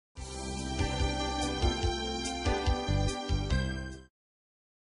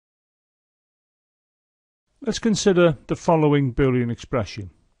Let's consider the following Boolean expression.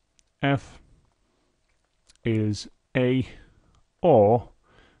 F is A or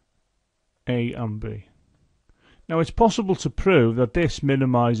A and B. Now it's possible to prove that this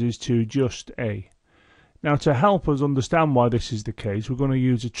minimises to just A. Now to help us understand why this is the case, we're going to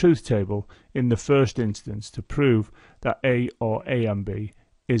use a truth table in the first instance to prove that A or A and B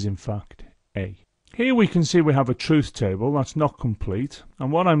is in fact A. Here we can see we have a truth table that's not complete,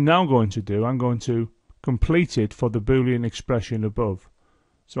 and what I'm now going to do, I'm going to complete it for the Boolean expression above.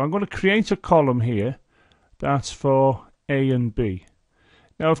 So I'm going to create a column here that's for A and B.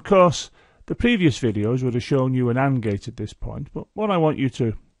 Now of course the previous videos would have shown you an AND gate at this point, but what I want you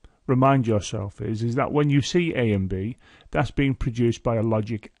to remind yourself is that when you see A and B, that's being produced by a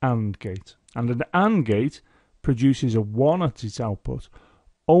logic AND gate. And an AND gate produces a 1 at its output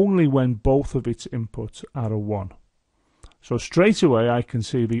only when both of its inputs are a 1. So straight away I can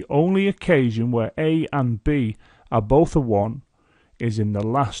see the only occasion where A and B are both a 1 is in the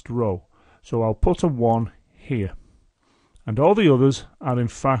last row. So I'll put a 1 here. And all the others are in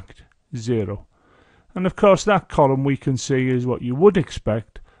fact 0. And of course that column we can see is what you would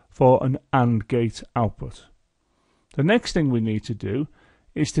expect for an AND gate output. The next thing we need to do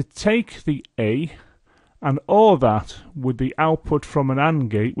is to take the A and OR that with the output from an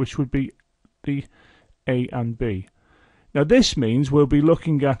AND gate, which would be the A and B. Now this means we'll be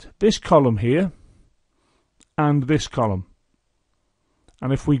looking at this column here and this column.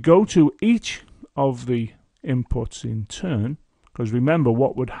 And if we go to each of the inputs in turn, because remember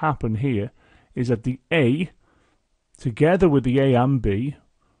what would happen here is that the A together with the A and B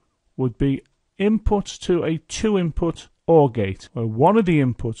would be inputs to a 2-input OR gate, where one of the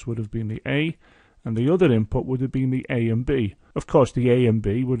inputs would have been the A and the other input would have been the A and B. Of course the A and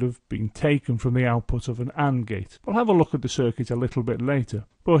B would have been taken from the output of an AND gate. We'll have a look at the circuit a little bit later.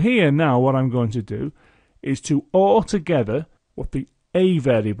 But here now what I'm going to do is to OR together what the A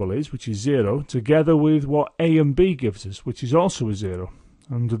variable is, which is 0, together with what A and B gives us, which is also a 0.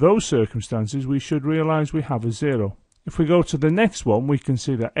 Under those circumstances we should realise we have a 0. If we go to the next one, we can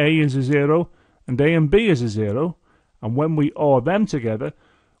see that A is a 0 and A and B is a 0, and when we OR them together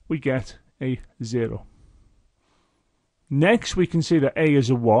we get a 0. Next we can see that A is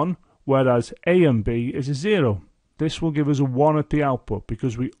a 1, whereas A and B is a 0. This will give us a 1 at the output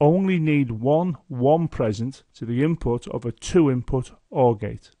because we only need one 1 present to the input of a 2-input OR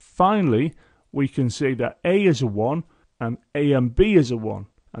gate. Finally, we can see that A is a 1 and A and B is a 1.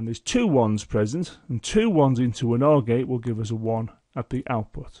 And there's 2 1s present, and 2 1s into an OR gate will give us a 1 at the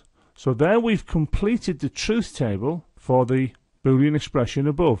output. So there we've completed the truth table for the Boolean expression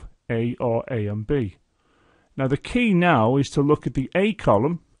above, A or A and B. Now the key now is to look at the A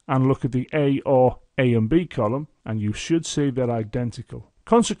column and look at the A or A and B column, and you should see they're identical.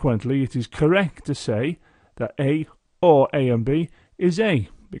 Consequently, it is correct to say that A or A and B is A,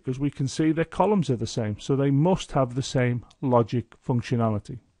 because we can see their columns are the same, so they must have the same logic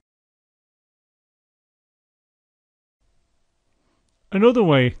functionality. Another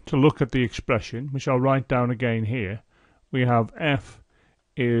way to look at the expression, which I'll write down again here, we have F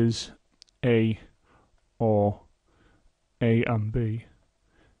is A or A and B,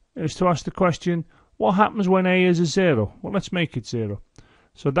 is to ask the question, what happens when A is a 0? Well, let's make it 0.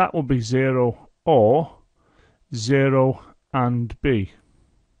 So that will be 0 or 0 and B.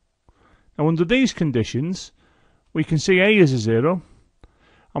 Now under these conditions we can see A is a 0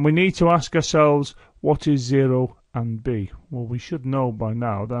 and we need to ask ourselves what is 0 and B. Well, we should know by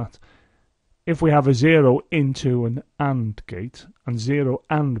now that if we have a 0 into an AND gate, and 0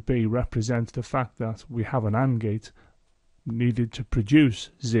 and B represent the fact that we have an AND gate needed to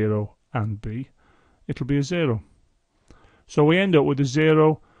produce 0 and B, it'll be a 0. So we end up with a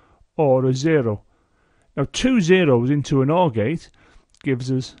 0 or a 0. Now 2 zeros into an OR gate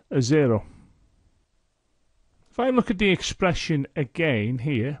gives us a 0. If I look at the expression again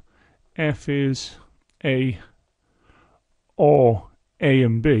here, F is A or A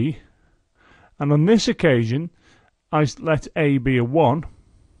and B, and on this occasion I let A be a 1,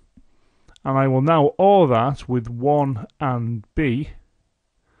 and I will now OR that with 1 and B.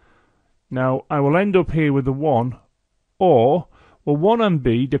 Now I will end up here with a 1, or, well, 1 and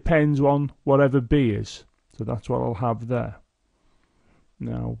B depends on whatever B is, so that's what I'll have there.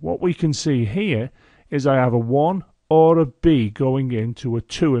 Now what we can see here is I have a 1 or a B going into a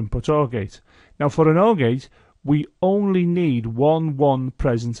 2-input OR gate. Now for an OR gate we only need one 1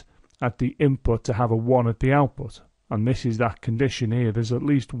 present at the input to have a 1 at the output, and this is that condition here. There's at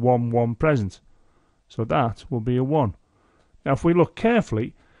least one 1 present, so that will be a 1. Now if we look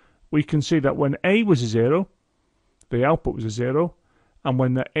carefully we can see that when A was a 0 the output was a 0, and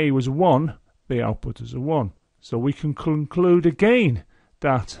when the A was a 1 the output is a 1. So we can conclude again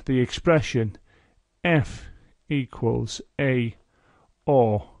that the expression f equals a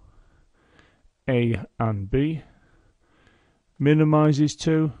or a and b minimises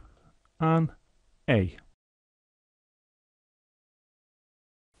to an a.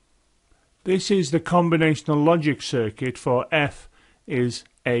 This is the combinational logic circuit for f is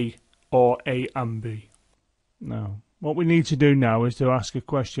a or a and b. Now, what we need to do now is to ask a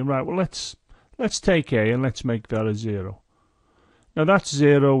question. Right, well, let's take a and let's make that a 0. Now that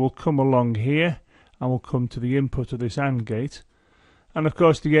 0 will come along here and will come to the input of this AND gate. And of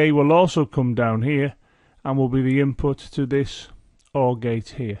course the a will also come down here and will be the input to this OR gate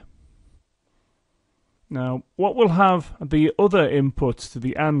here. Now what we'll have the other input to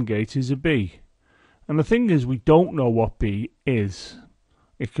the AND gate is a b. And the thing is, we don't know what b is.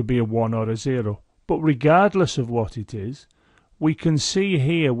 It could be a 1 or a 0. But regardless of what it is, we can see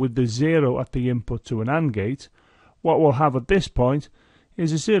here with the 0 at the input to an AND gate, what we'll have at this point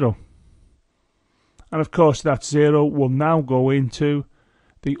is a 0. And of course that 0 will now go into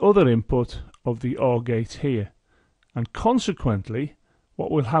the other input of the OR gate here. And consequently,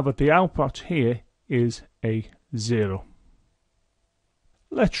 what we'll have at the output here is a 0.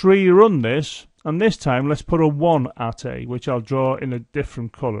 Let's rerun this, and this time let's put a 1 at a, which I'll draw in a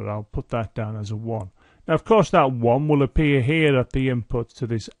different colour. I'll put that down as a 1. Now of course that 1 will appear here at the input to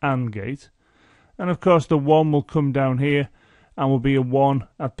this AND gate. And of course the 1 will come down here and will be a 1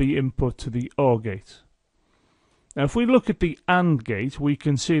 at the input to the OR gate. Now if we look at the AND gate, we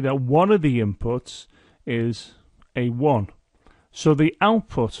can see that one of the inputs is a 1. So the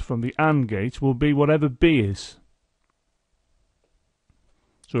output from the AND gate will be whatever b is.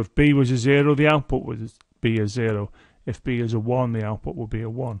 So if b was a 0, the output would be a 0. If b is a 1, the output will be a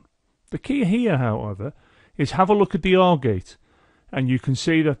 1. The key here, however, is have a look at the OR gate, and you can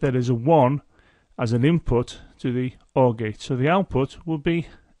see that there is a 1 as an input to the OR gate. So the output will be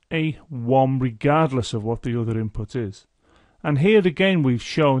a 1 regardless of what the other input is. And here again we've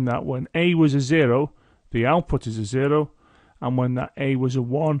shown that when a was a 0, the output is a 0, and when that a was a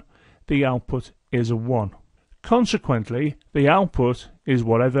 1, the output is a 1. Consequently, the output is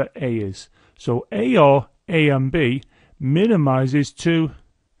whatever a is. So a or a and b minimises to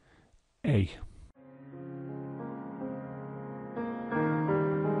a.